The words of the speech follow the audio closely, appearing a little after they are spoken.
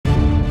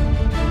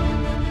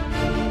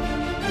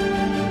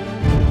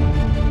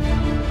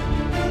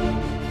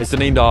It's the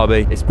NENE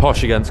derby. It's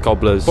Posh against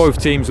Cobblers. Both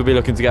teams will be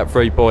looking to get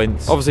 3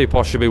 points. Obviously,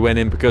 Posh should be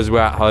winning because we're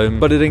at home,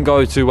 but it didn't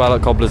go too well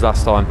at Cobblers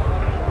last time.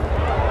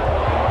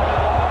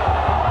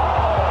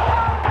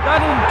 That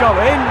didn't go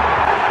in.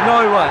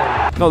 No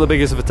way. Not the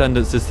biggest of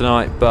attendances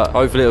tonight, but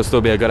hopefully it'll still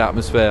be a good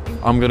atmosphere.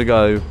 I'm going to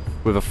go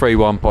with a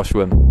 3-1 Posh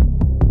win.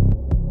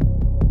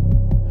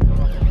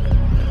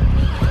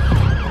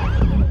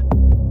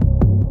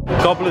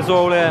 Cobblers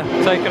all here,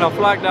 taking our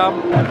flag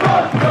down.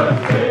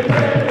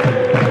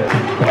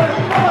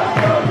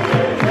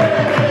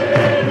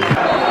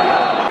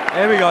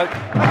 Here we go.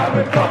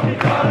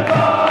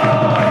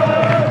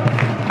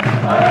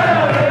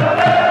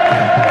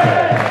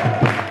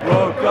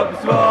 Woke up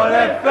this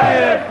morning,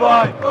 feeling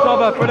fine.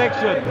 Summer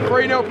prediction.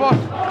 3-0 Posh.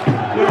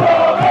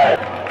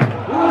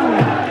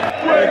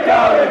 We're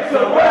going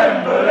to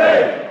Wembley.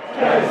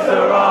 Que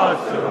sera,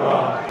 sera.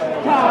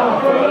 Town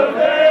full of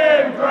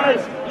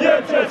immigrants.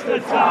 You're just a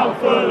town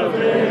full of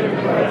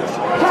immigrants.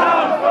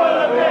 Town full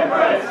of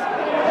immigrants.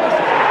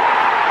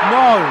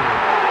 No.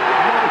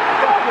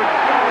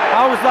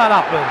 How has that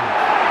happened?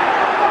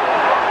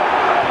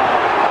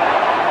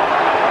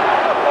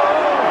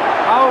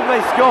 How have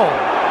they scored?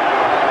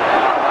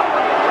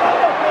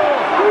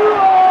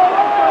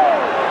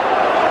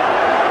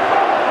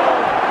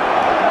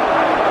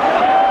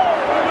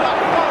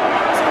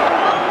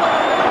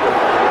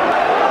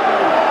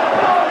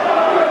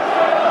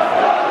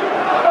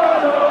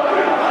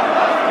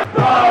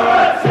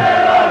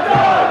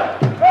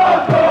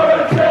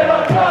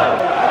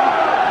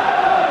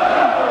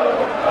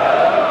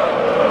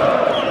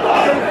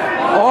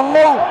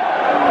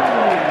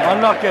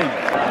 Unlucky.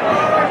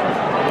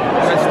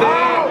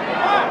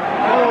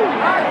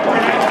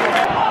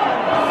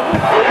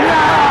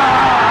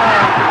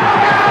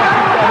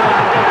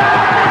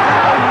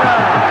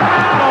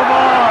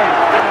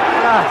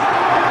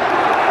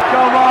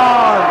 Come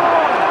on.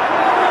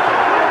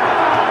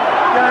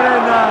 Get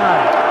in there.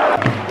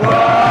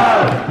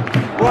 Whoa.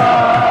 Whoa.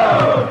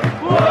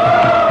 Whoa.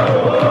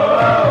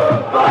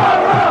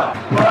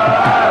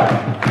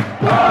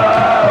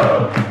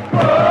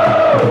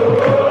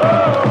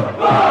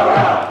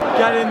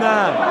 Get in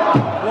there.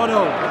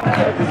 1-0.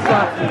 Every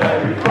Saturday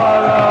we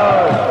follow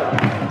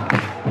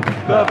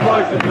the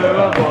boys in blue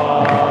and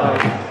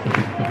white.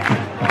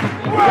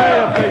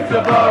 We're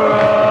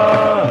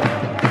Peterborough,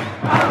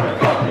 and we're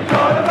fucking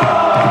dynamite.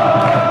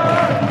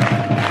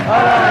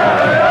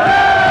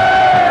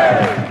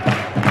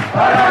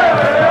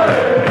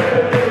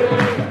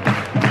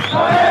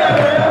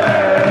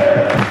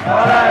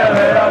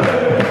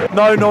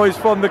 No noise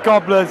from the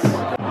Cobblers.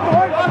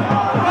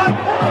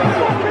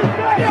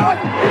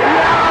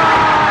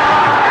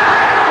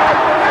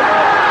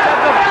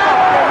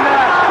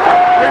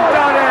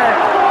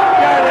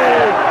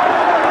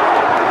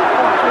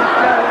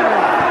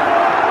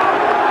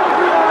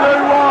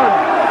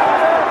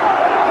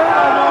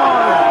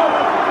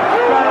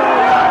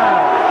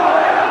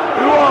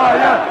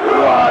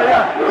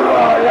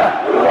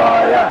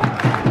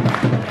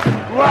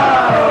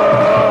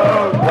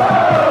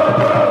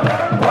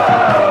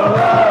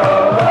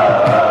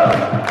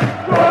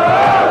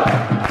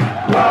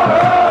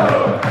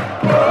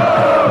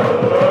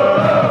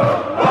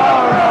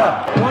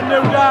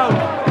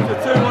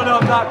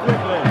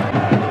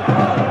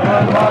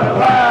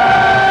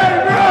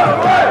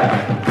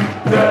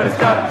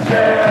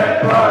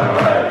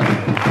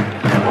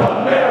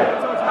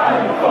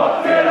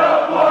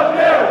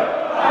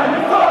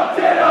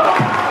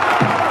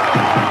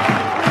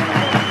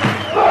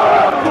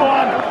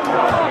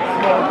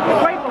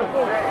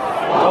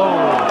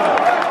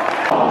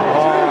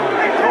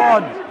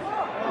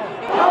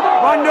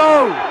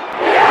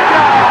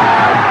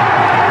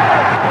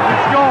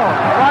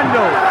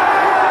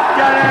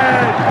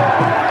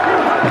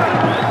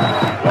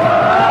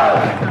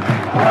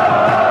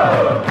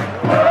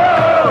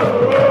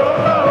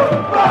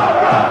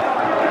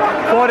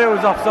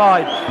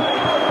 Offside.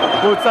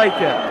 We'll take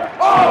it.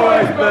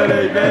 Always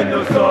believe in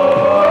the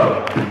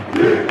soul.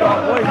 You got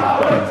the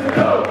power to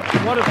go.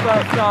 What a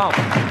first half.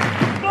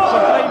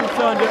 Completely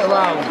turned it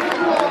around.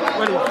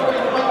 Brilliant.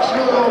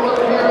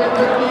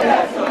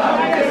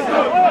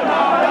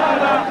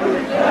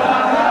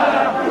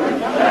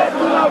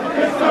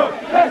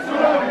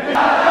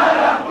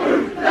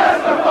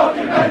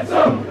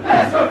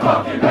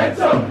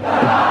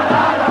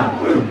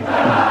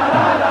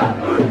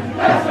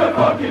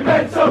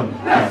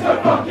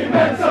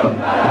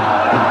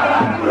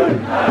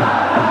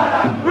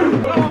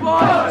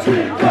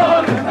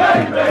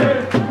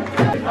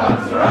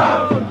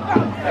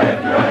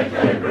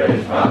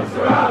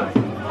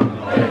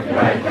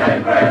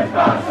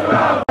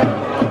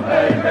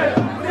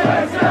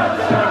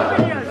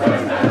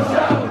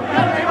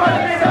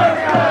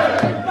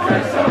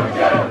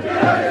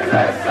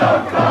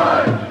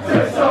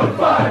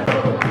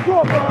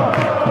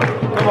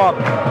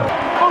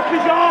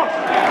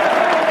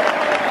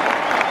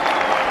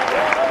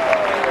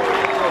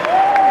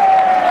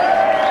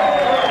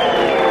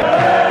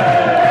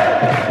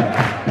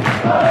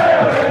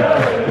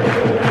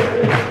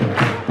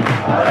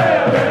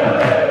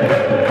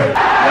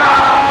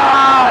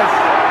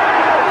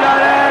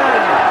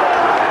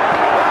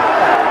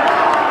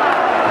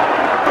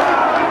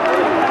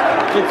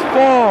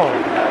 That's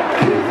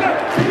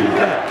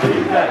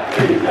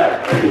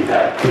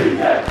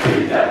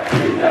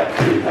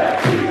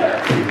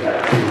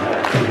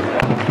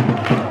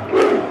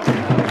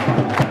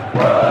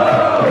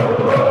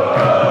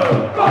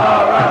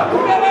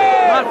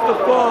the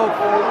fourth.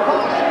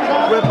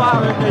 We're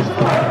battering this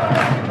one.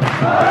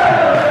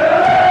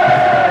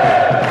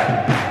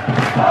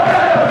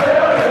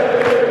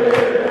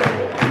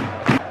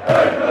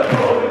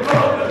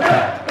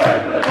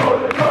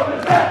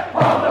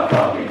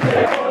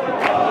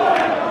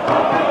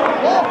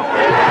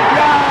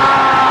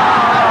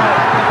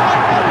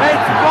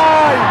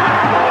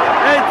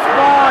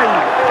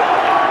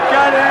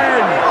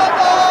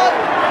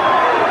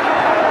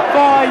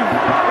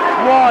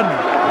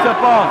 To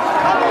Bosh.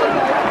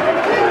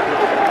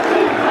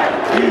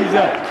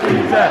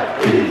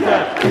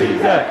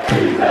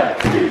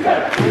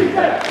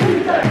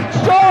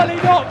 Surely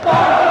not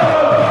Bosh.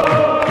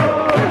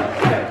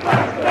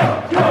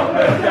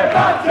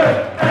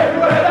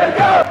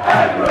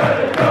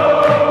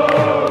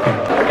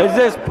 Is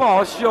this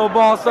Posh or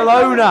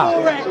Barcelona?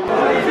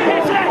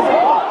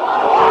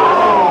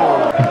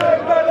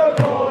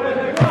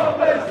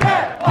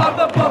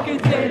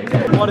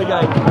 What a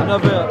game,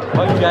 another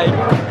home game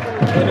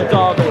in a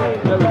derby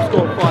that we've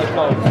scored 5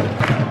 goals.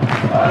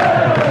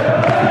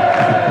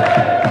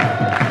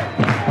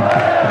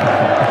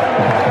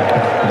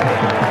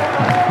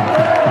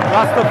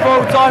 That's the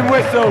full-time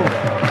whistle.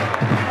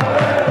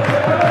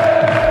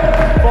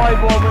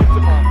 5-1.